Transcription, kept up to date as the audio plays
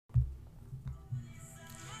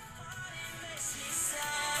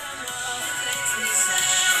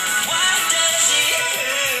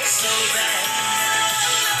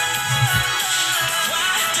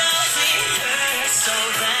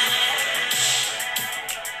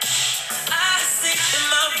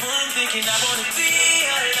and I wanna be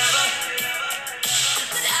a lover,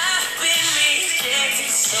 but I've been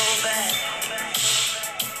rejected so bad.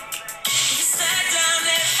 You sat down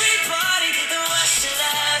every party and watched it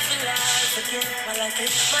laugh and laugh again. While I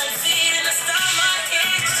get my feet and I start my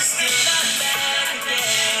head to still not back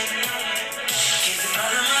again. Giving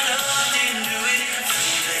all of my love, didn't do it for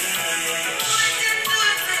you, baby.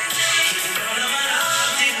 Giving all of my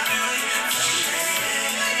love, didn't do it for you,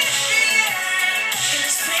 baby. And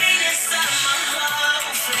this pain inside my heart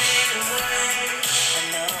will fade away. I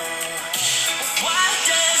know. Why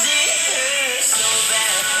does it hurt so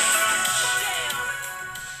bad?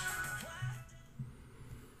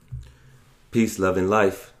 Peace, love, and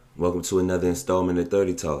life. Welcome to another installment of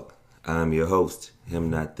 30 Talk. I'm your host, him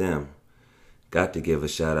not them. Got to give a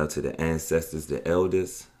shout out to the ancestors, the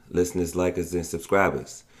elders, listeners, likers, and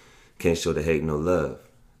subscribers. Can't show the hate no love.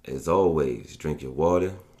 As always, drink your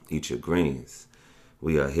water, eat your greens.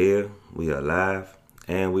 We are here, we are live,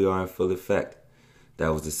 and we are in full effect. That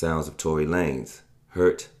was the sounds of Tory Lanez,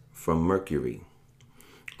 Hurt from Mercury,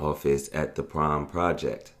 off his At the Prom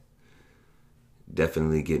project.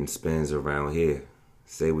 Definitely getting spins around here.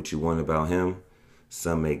 Say what you want about him.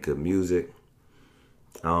 Some make good music.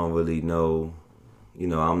 I don't really know.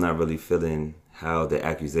 I'm not really feeling how the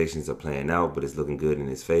accusations are playing out, but it's looking good in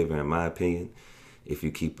his favor, in my opinion. If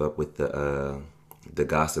you keep up with the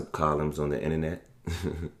gossip columns on the internet.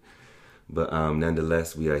 But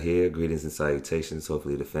nonetheless, we are here. Greetings and salutations.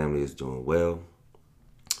 Hopefully the family is doing well.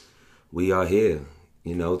 We are here.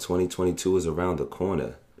 2022 is around the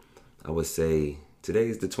corner. I would say today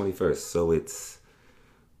is the 21st, so it's,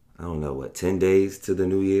 10 days to the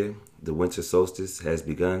new year. The winter solstice has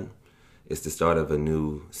begun. It's the start of a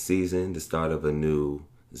new season, the start of a new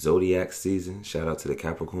zodiac season. Shout out to the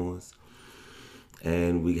Capricorns.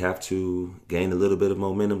 And we have to gain a little bit of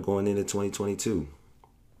momentum going into 2022.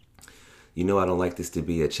 I don't like this to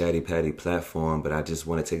be a chatty-patty platform, but I just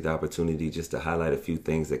want to take the opportunity just to highlight a few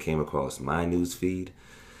things that came across my news feed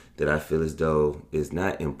that I feel as though is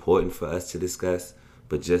not important for us to discuss,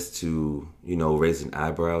 but just to, raise an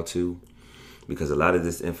eyebrow to. Because a lot of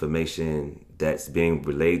this information that's being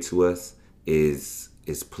relayed to us is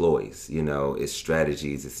ploys, it's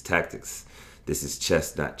strategies, it's tactics. This is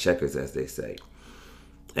chess, not checkers, as they say.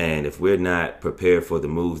 And if we're not prepared for the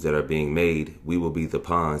moves that are being made, we will be the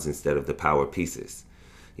pawns instead of the power pieces.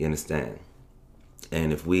 You understand?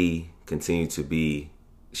 And if we continue to be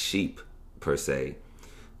sheep, per se,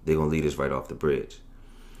 they're going to lead us right off the bridge.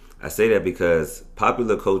 I say that because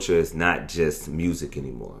popular culture is not just music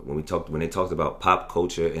anymore. When they talked about pop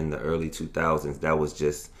culture in the early 2000s, that was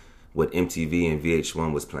just what MTV and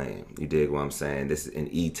VH1 was playing. You dig what I'm saying? This is an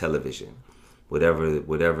E-television.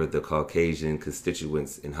 Whatever the Caucasian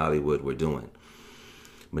constituents in Hollywood were doing.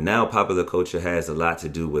 But now popular culture has a lot to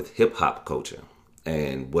do with hip-hop culture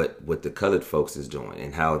and what the colored folks is doing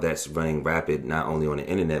and how that's running rapid not only on the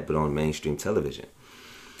internet but on mainstream television.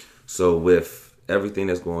 So with everything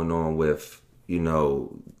that's going on with,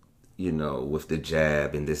 with the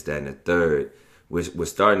jab and this, that, and the third, we're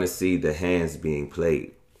starting to see the hands being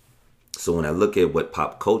played. So when I look at what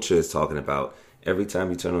pop culture is talking about, every time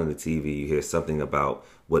you turn on the TV, you hear something about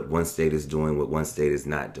what one state is doing, what one state is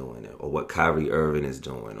not doing, or what Kyrie Irving is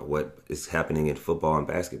doing, or what is happening in football and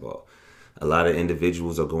basketball. A lot of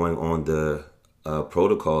individuals are going on the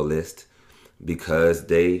protocol list because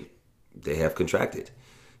they have contracted.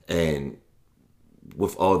 And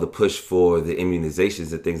with all the push for the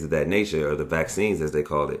immunizations and things of that nature, or the vaccines as they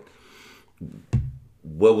call it,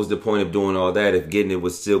 what was the point of doing all that if getting it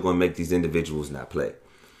was still going to make these individuals not play?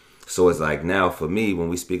 So it's like now for me, when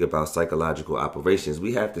we speak about psychological operations,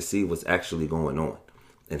 we have to see what's actually going on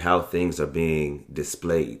and how things are being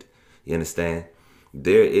displayed. You understand?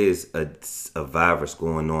 There is a virus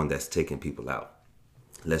going on that's taking people out.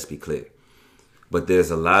 Let's be clear. But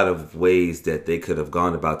there's a lot of ways that they could have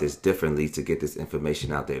gone about this differently to get this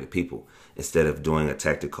information out there to people instead of doing a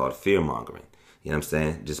tactic called fear mongering. You know what I'm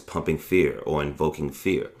saying? Just pumping fear or invoking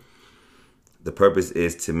fear. The purpose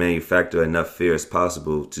is to manufacture enough fear as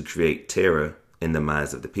possible to create terror in the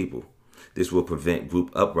minds of the people. This will prevent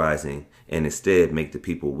group uprising and instead make the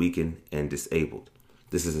people weakened and disabled.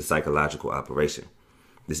 This is a psychological operation.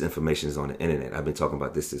 This information is on the internet. I've been talking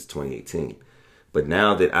about this since 2018. But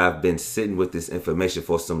now that I've been sitting with this information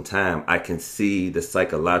for some time, I can see the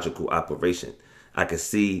psychological operation. I can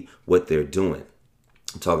see what they're doing.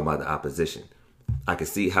 I'm talking about the opposition. I can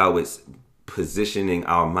see how it's positioning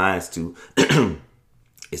our minds to,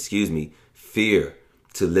 fear,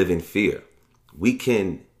 to live in fear. We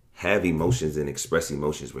can have emotions and express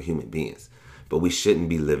emotions. We're human beings, but we shouldn't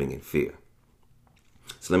be living in fear.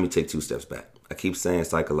 So let me take 2 steps back. I keep saying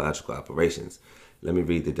psychological operations. Let me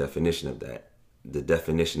read the definition of that. The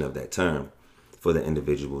definition of that term for the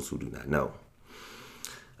individuals who do not know.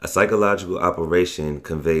 A psychological operation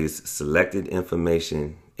conveys selected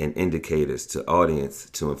information and indicators to audience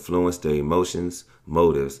to influence their emotions,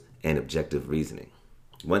 motives, and objective reasoning.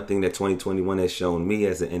 One thing that 2021 has shown me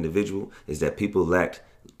as an individual is that people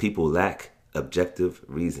lack objective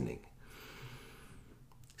reasoning.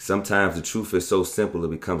 Sometimes the truth is so simple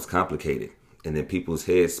it becomes complicated, and then people's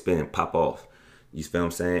heads spin and pop off. You feel what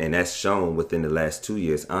I'm saying? And that's shown within the last 2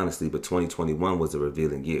 years, honestly, but 2021 was a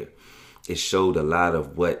revealing year. It showed a lot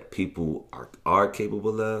of what people are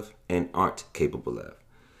capable of and aren't capable of.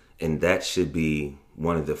 And that should be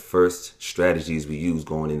one of the first strategies we use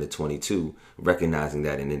going into 22, recognizing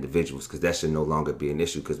that in individuals, because that should no longer be an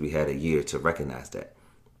issue because we had a year to recognize that.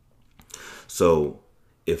 So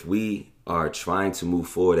if we are trying to move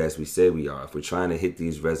forward as we say we are, if we're trying to hit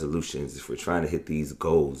these resolutions, if we're trying to hit these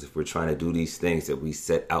goals, if we're trying to do these things that we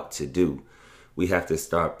set out to do, we have to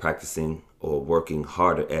start practicing or working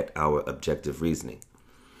harder at our objective reasoning,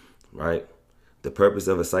 right? The purpose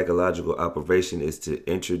of a psychological operation is to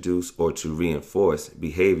introduce or to reinforce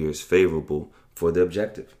behaviors favorable for the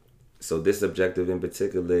objective. So this objective in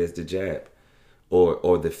particular is the jab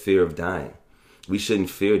or the fear of dying. We shouldn't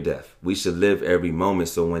fear death. We should live every moment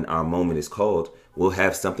so when our moment is called, we'll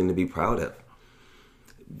have something to be proud of.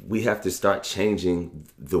 We have to start changing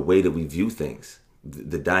the way that we view things.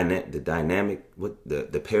 The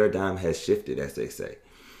paradigm has shifted, as they say.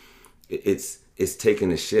 It's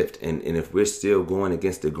taken a shift, and if we're still going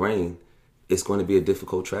against the grain, it's going to be a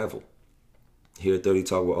difficult travel. Here at 30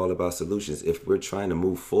 Talk, we're all about solutions. If we're trying to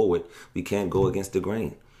move forward, we can't go against the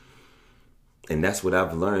grain. And that's what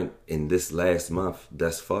I've learned in this last month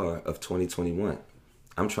thus far of 2021.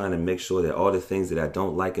 I'm trying to make sure that all the things that I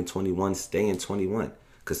don't like in 21 stay in 21.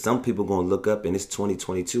 Because some people going to look up and it's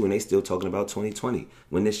 2022 and they still talking about 2020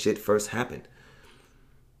 when this shit first happened.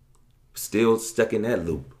 Still stuck in that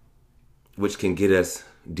loop, which can get us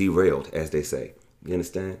derailed, as they say. You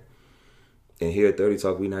understand? And here at 30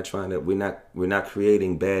 Talk, we're not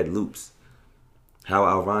creating bad loops. How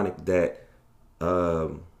ironic that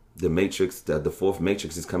the Matrix, the fourth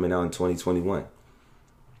Matrix is coming out in 2021.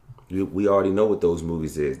 We already know what those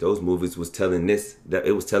movies is. Those movies was telling this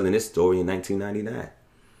story in 1999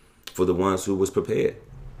 for the ones who was prepared.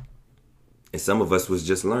 And some of us was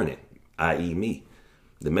just learning, i.e. me.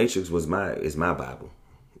 The Matrix is my Bible.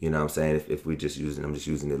 You know what I'm saying? If I'm just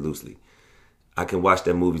using it loosely. I can watch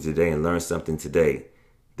that movie today and learn something today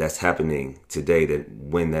that's happening today that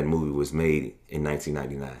when that movie was made in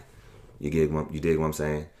 1999. You dig what I'm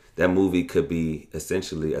saying? That movie could be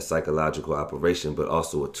essentially a psychological operation, but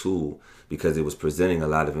also a tool because it was presenting a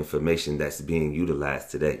lot of information that's being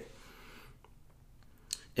utilized today.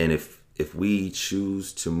 And if we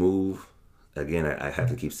choose to move, again, I have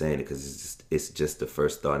to keep saying it because it's just the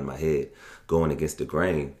first thought in my head, going against the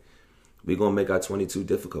grain, we're going to make our 22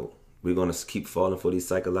 difficult. We're going to keep falling for these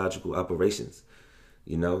psychological operations.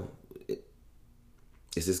 You know,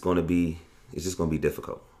 it's just going to be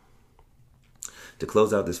difficult. To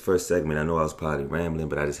close out this first segment, I know I was probably rambling,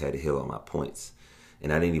 but I just had to hit all my points.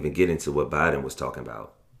 And I didn't even get into what Biden was talking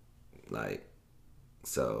about.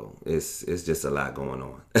 So it's just a lot going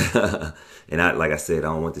on. And like I said, I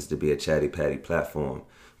don't want this to be a chatty patty platform.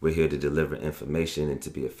 We're here to deliver information and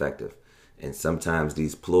to be effective. And sometimes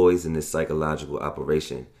these ploys in this psychological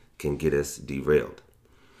operation can get us derailed.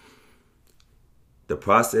 The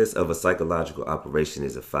process of a psychological operation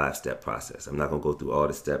is a 5-step process. I'm not going to go through all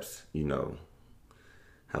the steps,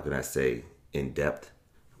 how can I say, in depth,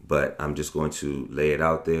 but I'm just going to lay it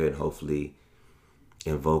out there and hopefully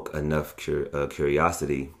invoke enough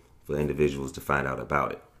curiosity for individuals to find out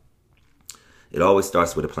about it. It always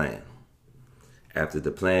starts with a plan. After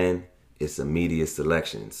the plan, it's a media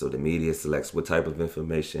selection. So the media selects what type of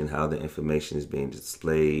information, how the information is being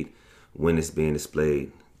displayed, when it's being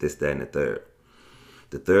displayed, this, that, and the third.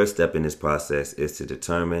 The third step in this process is to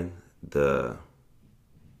determine I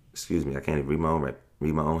can't even read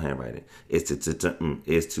my own handwriting. Is to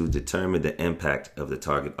determine the impact of the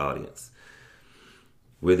target audience.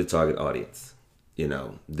 We're the target audience.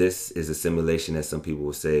 This is a simulation, as some people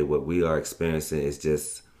will say. What we are experiencing is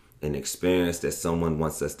just an experience that someone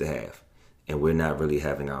wants us to have, and we're not really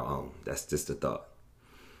having our own. That's just a thought.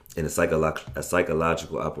 And a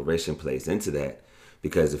psychological operation plays into that,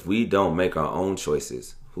 because if we don't make our own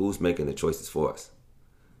choices, who's making the choices for us?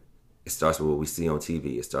 It starts with what we see on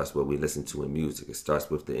TV. It starts with what we listen to in music. It starts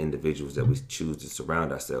with the individuals that we choose to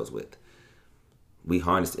surround ourselves with. We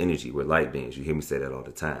harness energy. We're light beings. You hear me say that all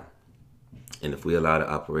the time. And if we allow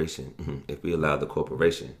the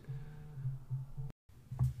corporation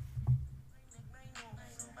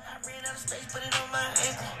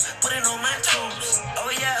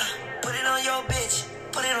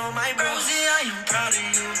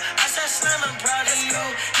you.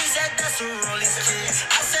 He said that's a rolling kid.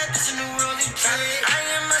 I said this a new rolling kid. I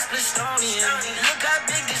am a Splitonian. Look how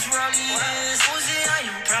big this rollie is. Uzi, I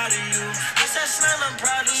am proud of you. I said Slime, I'm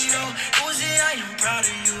proud of you. Uzi, I am proud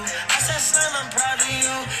of you. I said Slime, I'm proud of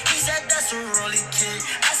you. He said that's a rolling kid.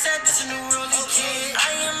 I said this a new rolling kid.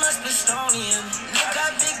 I am a Splitonian. Look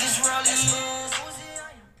how big this rollie is. Uzi,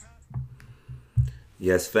 I am proud.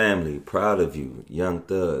 Yes, family, proud of you. Young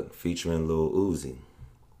Thug featuring Lil Uzi.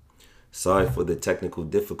 Sorry for the technical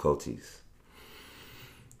difficulties.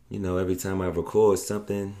 You know, every time I record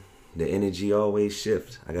something, the energy always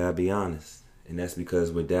shifts. I gotta be honest. And that's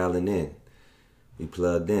because we're dialing in. We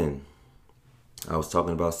plugged in. I was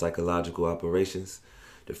talking about psychological operations.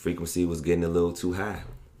 The frequency was getting a little too high,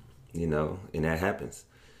 you know, and that happens.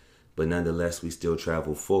 But nonetheless, we still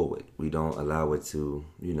travel forward. We don't allow it to,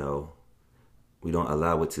 you know, we don't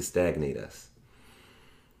allow it to stagnate us.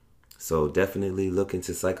 So definitely look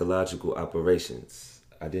into psychological operations.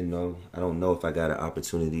 I don't know if I got an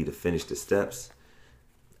opportunity to finish the steps.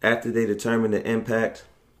 After they determine the impact,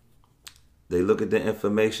 they look at the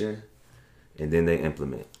information and then they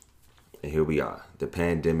implement. And here we are. The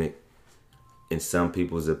pandemic, in some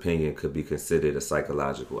people's opinion, could be considered a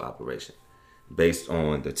psychological operation based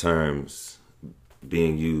on the terms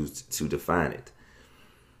being used to define it.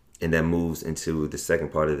 And that moves into the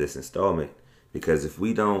second part of this installment, because if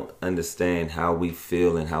we don't understand how we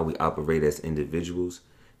feel and how we operate as individuals,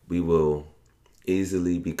 we will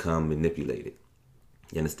easily become manipulated.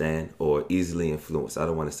 You understand? Or easily influenced. I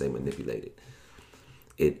don't want to say manipulated.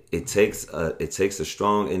 It takes a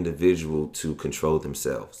strong individual to control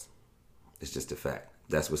themselves. It's just a fact.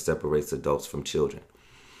 That's what separates adults from children.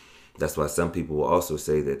 That's why some people will also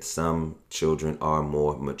say that some children are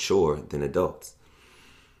more mature than adults.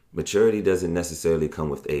 Maturity doesn't necessarily come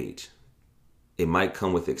with age. It might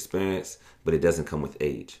come with experience, but it doesn't come with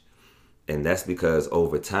age. And that's because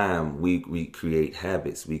over time, we create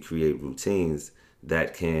habits, we create routines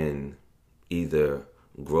that can either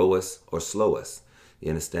grow us or slow us. You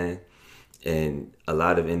understand? And a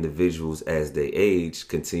lot of individuals, as they age,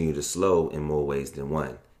 continue to slow in more ways than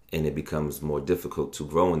one. And it becomes more difficult to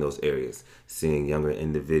grow in those areas. Seeing younger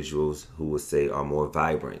individuals who would say are more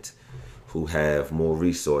vibrant, who have more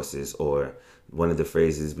resources, or one of the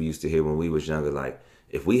phrases we used to hear when we was younger, like,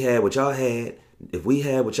 if we had what y'all had, if we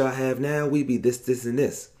had what y'all have now, we'd be this, this, and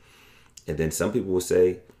this. And then some people will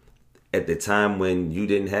say, at the time when you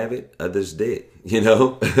didn't have it, others did. You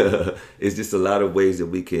know, it's just a lot of ways that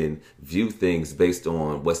we can view things based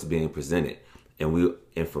on what's being presented.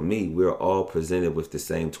 And for me, we're all presented with the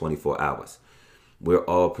same 24 hours. We're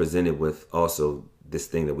all presented with also this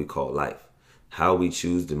thing that we call life. How we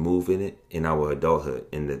choose to move in it in our adulthood,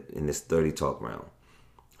 in this 30 talk round.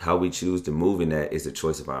 How we choose to move in that is a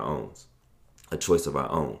choice of our own. A choice of our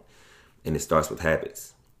own. And it starts with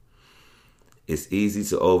habits. It's easy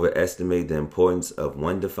to overestimate the importance of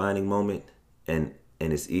one defining moment, and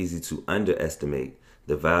it's easy to underestimate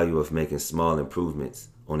the value of making small improvements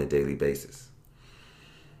on a daily basis.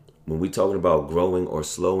 When we're talking about growing or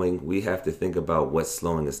slowing, we have to think about what's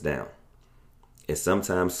slowing us down. And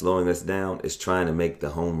sometimes slowing us down is trying to make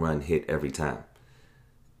the home run hit every time,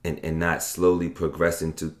 and not slowly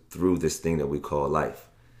progressing through this thing that we call life.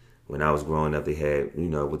 When I was growing up, they had, you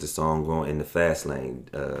know, with the song Growing in the Fast Lane,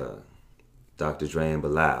 Dr. Dre and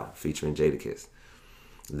Bilal featuring Jadakiss,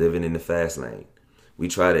 living in the fast lane. We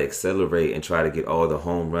try to accelerate and try to get all the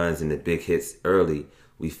home runs and the big hits early.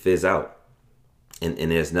 We fizz out, and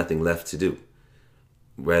there's nothing left to do.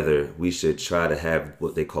 Rather, we should try to have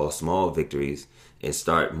what they call small victories and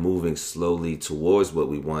start moving slowly towards what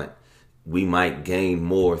we want. We might gain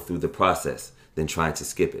more through the process than trying to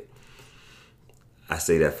skip it. I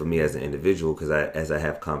say that for me as an individual because as I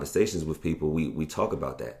have conversations with people, we talk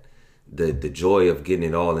about that. The joy of getting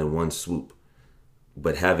it all in one swoop.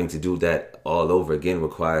 But having to do that all over again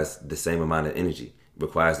requires the same amount of energy,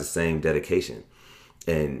 requires the same dedication.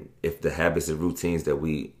 And if the habits and routines that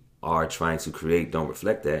we are trying to create don't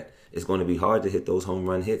reflect that, it's going to be hard to hit those home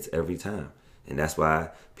run hits every time. And that's why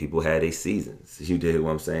people had their seasons. You dig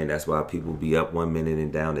what I'm saying? That's why people be up 1 minute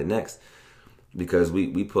and down the next. Because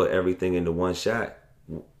we put everything into one shot.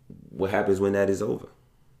 What happens when that is over?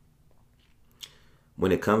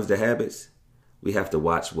 When it comes to habits, we have to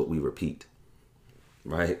watch what we repeat,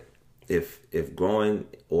 right? If growing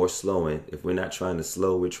or slowing, if we're not trying to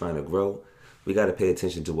slow, we're trying to grow, we got to pay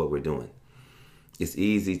attention to what we're doing. It's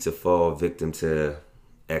easy to fall victim to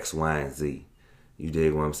X, Y, and Z. You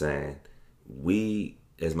dig what I'm saying? We,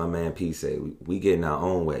 as my man P said, we get in our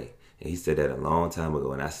own way. And he said that a long time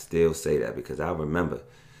ago, and I still say that because I remember,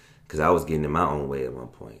 because I was getting in my own way at one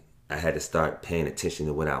point. I had to start paying attention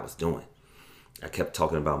to what I was doing. I kept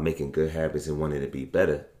talking about making good habits and wanting to be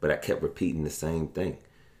better, but I kept repeating the same thing.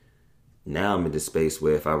 Now I'm in the space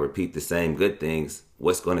where if I repeat the same good things,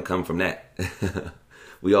 what's going to come from that?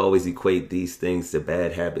 We always equate these things to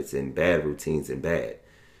bad habits and bad routines and bad.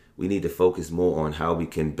 We need to focus more on how we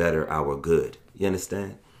can better our good. You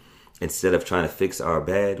understand? Instead of trying to fix our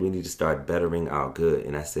bad, we need to start bettering our good.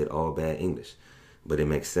 And I said all bad English, but it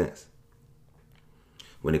makes sense.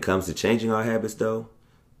 When it comes to changing our habits, though,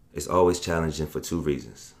 it's always challenging for two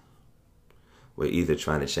reasons. We're either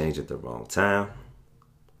trying to change at the wrong time,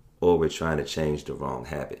 or we're trying to change the wrong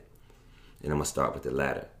habit. And I'm going to start with the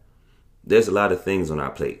latter. There's a lot of things on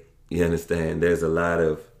our plate. You understand? There's a lot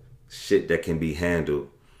of shit that can be handled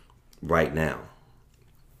right now.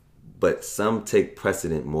 But some take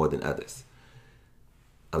precedent more than others.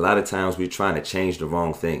 A lot of times we're trying to change the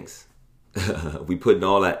wrong things. We putting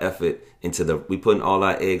all our effort we putting all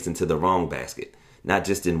our eggs into the wrong basket. Not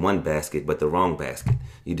just in one basket, but the wrong basket.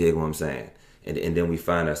 You dig what I'm saying? And then we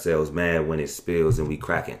find ourselves mad when it spills and we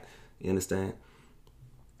cracking. You understand?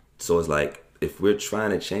 So it's like, if we're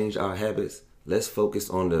trying to change our habits, let's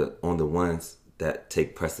focus on the ones that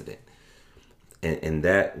take precedent. And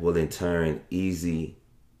that will in turn ease it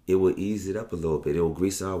up a little bit. It will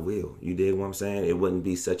grease our wheel. You dig what I'm saying? It wouldn't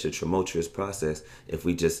be such a tumultuous process if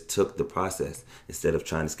we just took the process instead of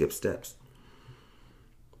trying to skip steps.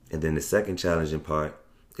 And then the second challenging part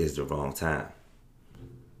is the wrong time.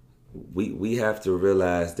 We have to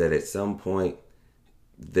realize that at some point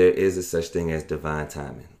there is a such thing as divine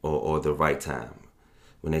timing or the right time.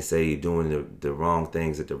 When they say you're doing the wrong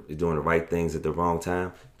things you're doing the right things at the wrong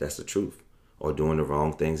time, that's the truth. Or doing the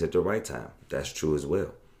wrong things at the right time, that's true as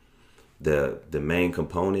well. The main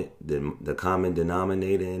component, the common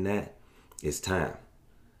denominator in that is time.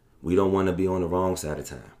 We don't want to be on the wrong side of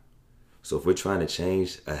time. So if we're trying to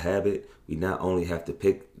change a habit, we not only have to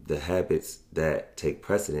pick the habits that take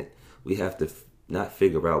precedent, we have to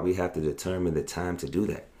we have to determine the time to do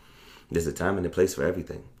that. There's a time and a place for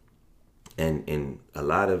everything. And a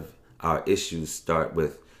lot of our issues start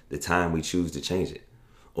with the time we choose to change it,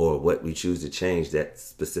 or what we choose to change that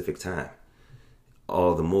specific time.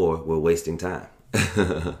 All the more we're wasting time.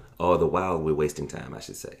 All the while we're wasting time, I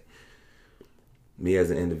should say. Me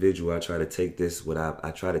as an individual, I try to take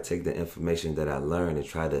I try to take the information that I learned and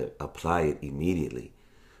try to apply it immediately.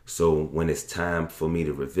 So when it's time for me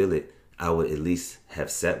to reveal it, I would at least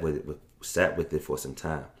have sat with it for some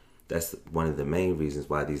time. That's one of the main reasons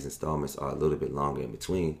why these installments are a little bit longer in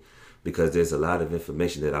between, because there's a lot of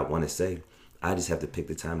information that I want to say. I just have to pick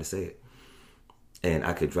the time to say it. And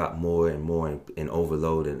I could drop more and more and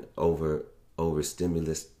overload and over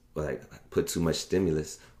stimulus, like put too much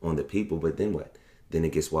stimulus on the people, but then what? Then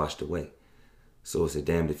it gets washed away. So it's a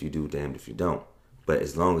damned if you do, damned if you don't. But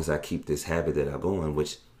as long as I keep this habit that I'm going,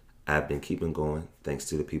 which I've been keeping going, thanks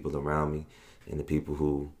to the people around me and the people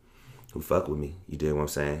who fuck with me, you dig what I'm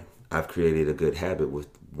saying? I've created a good habit with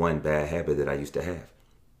one bad habit that I used to have.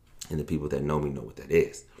 And the people that know me know what that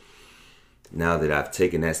is. Now that I've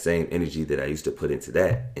taken that same energy that I used to put into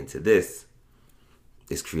this,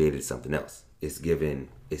 it's created something else. It's given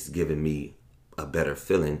me a better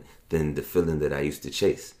feeling than the feeling that I used to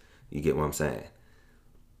chase. You get what I'm saying?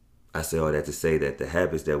 I say all that to say that the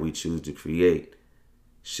habits that we choose to create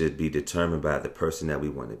should be determined by the person that we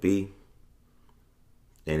want to be.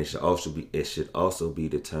 And it should also be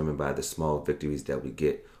determined by the small victories that we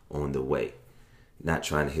get on the way. Not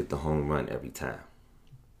trying to hit the home run every time.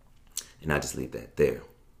 And I just leave that there.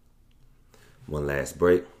 One last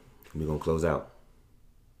break. We're going to close out.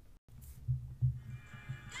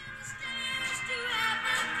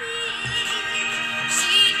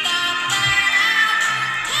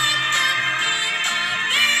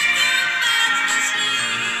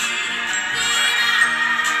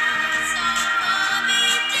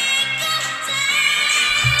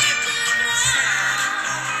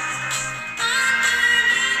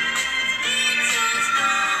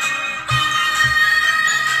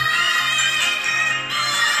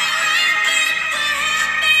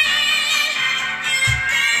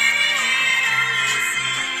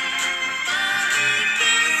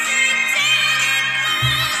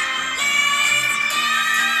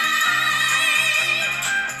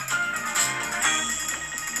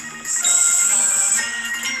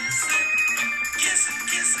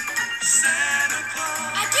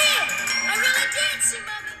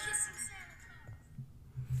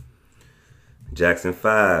 Jackson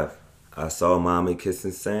 5, I saw mommy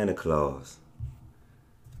kissing Santa Claus.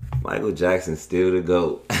 Michael Jackson still the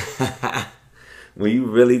GOAT. When you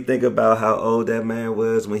really think about how old that man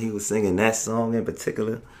was when he was singing that song in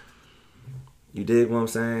particular, you dig what I'm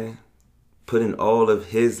saying? putting all of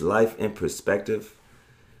his life in perspective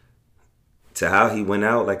to how he went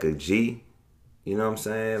out like a G. You know what I'm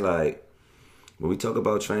saying? Like, when we talk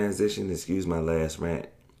about transition, excuse my last rant.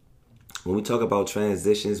 When we talk about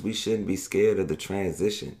transitions, we shouldn't be scared of the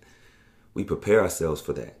transition. We prepare ourselves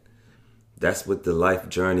for that. That's what the life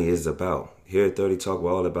journey is about. Here at 30 Talk,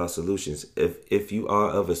 we're all about solutions. If you are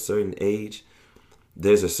of a certain age,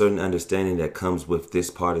 there's a certain understanding that comes with this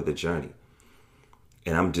part of the journey.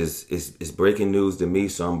 And it's breaking news to me,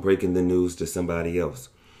 so I'm breaking the news to somebody else.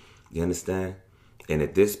 You understand? And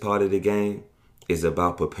at this part of the game is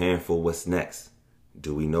about preparing for what's next.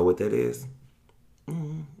 Do we know what that is?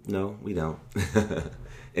 No, we don't.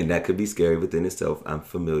 And that could be scary within itself. I'm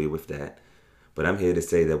familiar with that. But I'm here to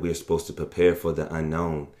say that we're supposed to prepare for the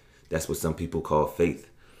unknown. That's what some people call faith.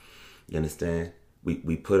 You understand?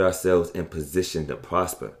 We put ourselves in position to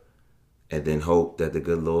prosper and then hope that the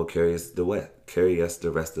good Lord carry us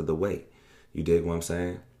the rest of the way. You dig what I'm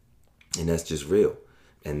saying? And that's just real.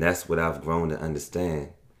 And that's what I've grown to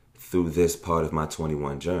understand through this part of my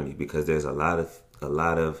 21 journey, because there's a lot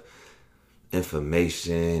of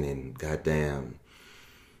information and goddamn,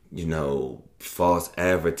 false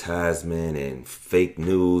advertisement and fake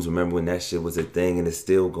news. Remember when that shit was a thing, and it's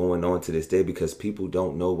still going on to this day because people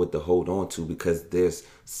don't know what to hold on to because there's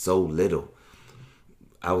so little.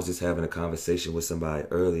 I was just having a conversation with somebody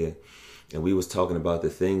earlier, and we was talking about the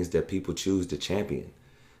things that people choose to champion.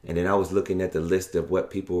 And then I was looking at the list of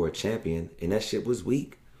what people were championing, and that shit was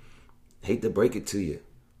weak. Hate to break it to you.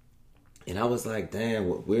 And I was like,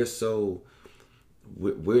 damn, we're so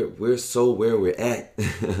where we're at.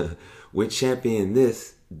 We're championing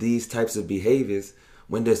these types of behaviors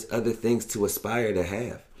when there's other things to aspire to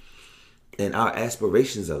have. And our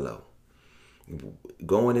aspirations are low.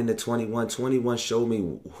 Going into 21 showed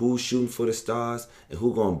me who's shooting for the stars and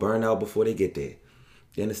who's going to burn out before they get there.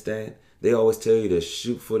 You understand? They always tell you to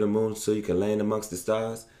shoot for the moon so you can land amongst the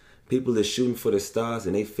stars. People are shooting for the stars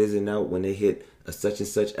and they fizzing out when they hit a such and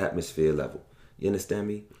such atmosphere level. You understand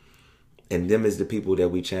me? And them is the people that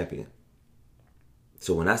we champion.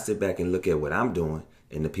 So when I sit back and look at what I'm doing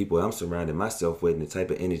and the people I'm surrounding myself with and the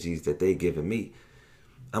type of energies that they giving me,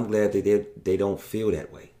 I'm glad that they don't feel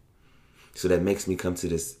that way. So that makes me come to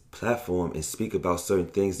this platform and speak about certain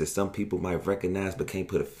things that some people might recognize but can't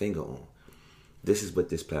put a finger on. This is what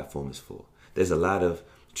this platform is for. There's a lot of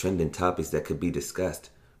trending topics that could be discussed,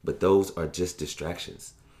 but those are just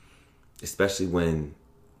distractions. Especially when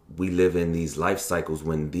we live in these life cycles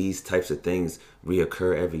when these types of things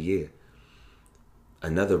reoccur every year.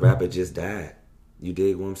 Another rapper just died. You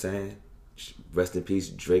dig what I'm saying? Rest in peace,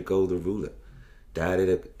 Draco the Ruler. Died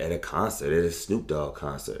at a concert, at a Snoop Dogg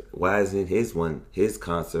concert. Why isn't his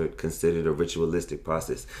concert considered a ritualistic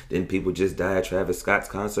process? Didn't people just die at Travis Scott's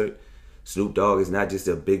concert? Snoop Dogg is not just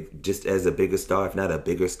as a bigger star, if not a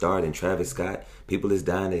bigger star than Travis Scott. People is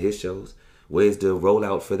dying at his shows. Where's the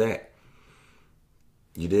rollout for that?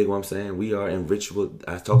 You dig what I'm saying? We are in ritual.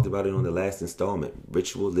 I talked about it on the last installment.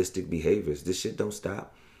 Ritualistic behaviors. This shit don't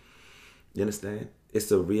stop. You understand?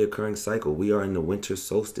 It's a reoccurring cycle. We are in the winter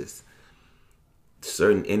solstice.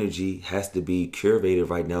 Certain energy has to be curated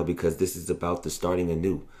right now because this is about the starting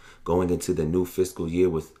anew. Going into the new fiscal year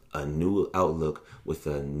with a new outlook, with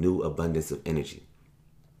a new abundance of energy.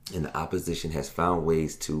 And the opposition has found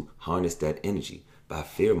ways to harness that energy by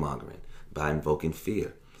fear-mongering, by invoking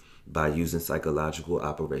fear, by using psychological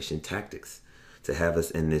operation tactics to have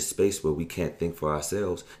us in this space where we can't think for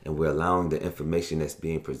ourselves and we're allowing the information that's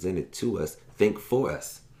being presented to us think for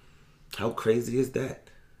us. How crazy is that?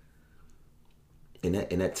 And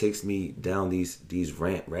that takes me down these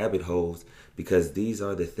rabbit holes because these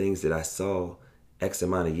are the things that I saw X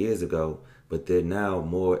amount of years ago, but they're now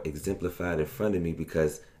more exemplified in front of me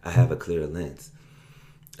because I have a clearer lens.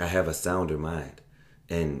 I have a sounder mind.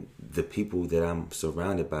 And the people that I'm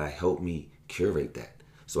surrounded by help me curate that.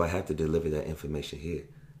 So I have to deliver that information here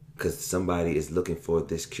because somebody is looking for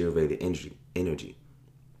this curated energy.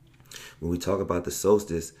 When we talk about the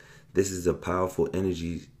solstice, this is a powerful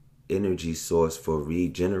energy source for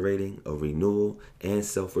regenerating, a renewal, and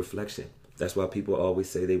self-reflection. That's why people always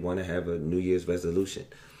say they want to have a New Year's resolution.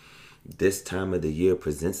 This time of the year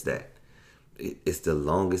presents that. It's the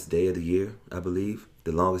longest day of the year, I believe,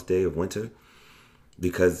 the longest day of winter,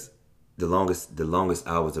 because the longest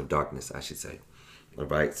hours of darkness, I should say. All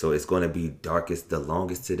right, so it's going to be the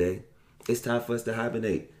longest today. It's time for us to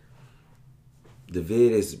hibernate. The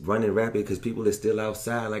vid is running rapid because people are still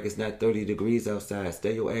outside like it's not 30 degrees outside.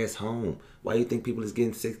 Stay your ass home. Why you think people is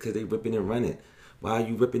getting sick? Because they ripping and running. Why are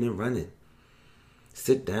you ripping and running?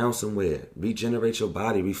 Sit down somewhere. Regenerate your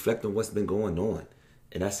body. Reflect on what's been going on.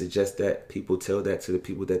 And I suggest that people tell that to the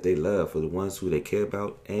people that they love, for the ones who they care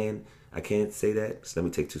about. And I can't say that, so let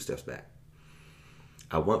me take 2 steps back.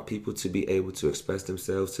 I want people to be able to express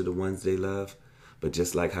themselves to the ones they love, but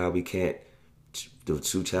just like how we can't, the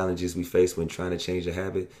 2 challenges we face when trying to change a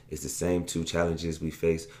habit is the same 2 challenges we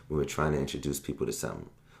face when we're trying to introduce people to something.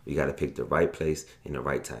 We got to pick the right place and the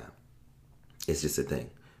right time. It's just a thing.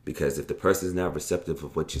 Because if the person's not receptive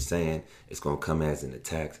of what you're saying, it's going to come as an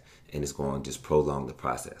attack, and it's going to just prolong the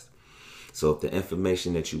process. So if the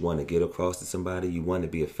information that you want to get across to somebody, you want to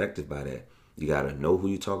be effective by that, you got to know who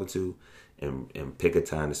you're talking to and pick a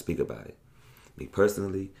time to speak about it. Me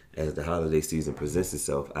personally, as the holiday season presents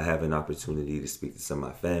itself, I have an opportunity to speak to some of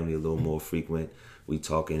my family a little more frequent. We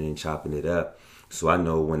talking and chopping it up. So I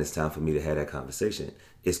know when it's time for me to have that conversation,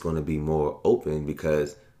 it's going to be more open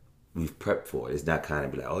because we've prepped for it. It's not kind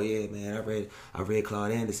of be like, oh yeah, man, I read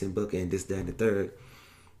Claude Anderson book and this, that, and the third.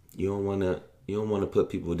 You don't want to put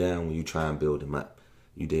people down when you try and build them up.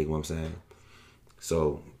 You dig what I'm saying?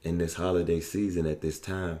 So in this holiday season at this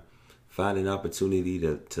time, find an opportunity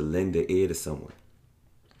to lend an ear to someone.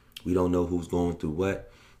 We don't know who's going through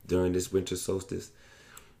what during this winter solstice.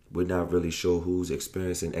 We're not really sure who's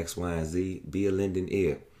experiencing X, Y, and Z. Be a lending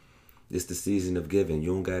ear. It's the season of giving.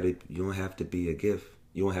 You don't have to be a gift.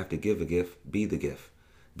 You don't have to give a gift. Be the gift.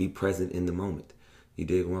 Be present in the moment. You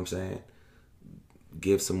dig what I'm saying?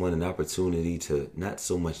 Give someone an opportunity to not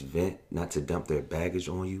so much vent, not to dump their baggage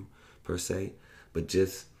on you per se, but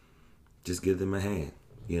just give them a hand,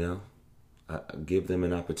 you know? Give them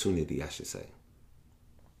an opportunity, I should say.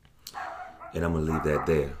 And I'm going to leave that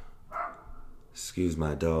there. Excuse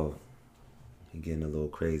my dog. He's getting a little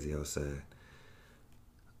crazy outside.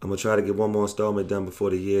 I'm going to try to get one more installment done before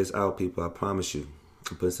the year's out, people. I promise you.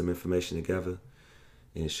 I'm putting some information together,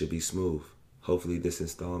 and it should be smooth. Hopefully this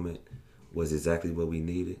installment was exactly what we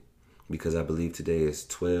needed, because I believe today is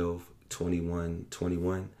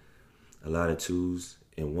 12/21/21. A lot of 2s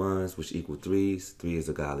and 1s, which equal 3s. 3 is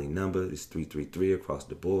a godly number. It's 333 across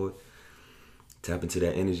the board. Tap into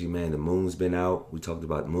that energy, man. The moon's been out. We talked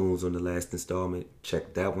about moons on the last installment.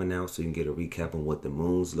 Check that one out so you can get a recap on what the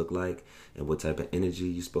moons look like and what type of energy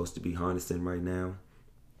you're supposed to be harnessing right now.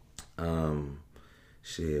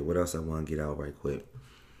 What else I want to get out right quick?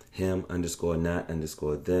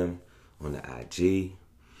 Him_not_them on the IG.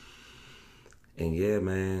 And yeah,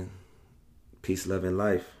 man. Peace, love, and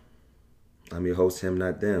life. I'm your host, Him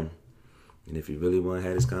Not Them. And if you really want to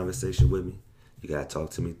have this conversation with me, you got to talk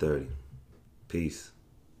to me 30. Peace.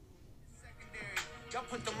 Y'all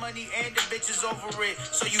put the money and the bitches over it.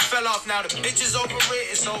 So you fell off, now the bitches over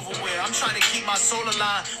it, it's over with. I'm trying to keep my soul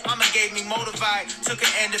aligned. Mama gave me Motivite. Took her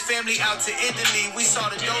and the family out to Italy. We saw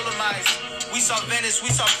the Dolomites. We saw Venice, we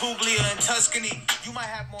saw Puglia and Tuscany. You might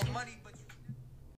have more money, but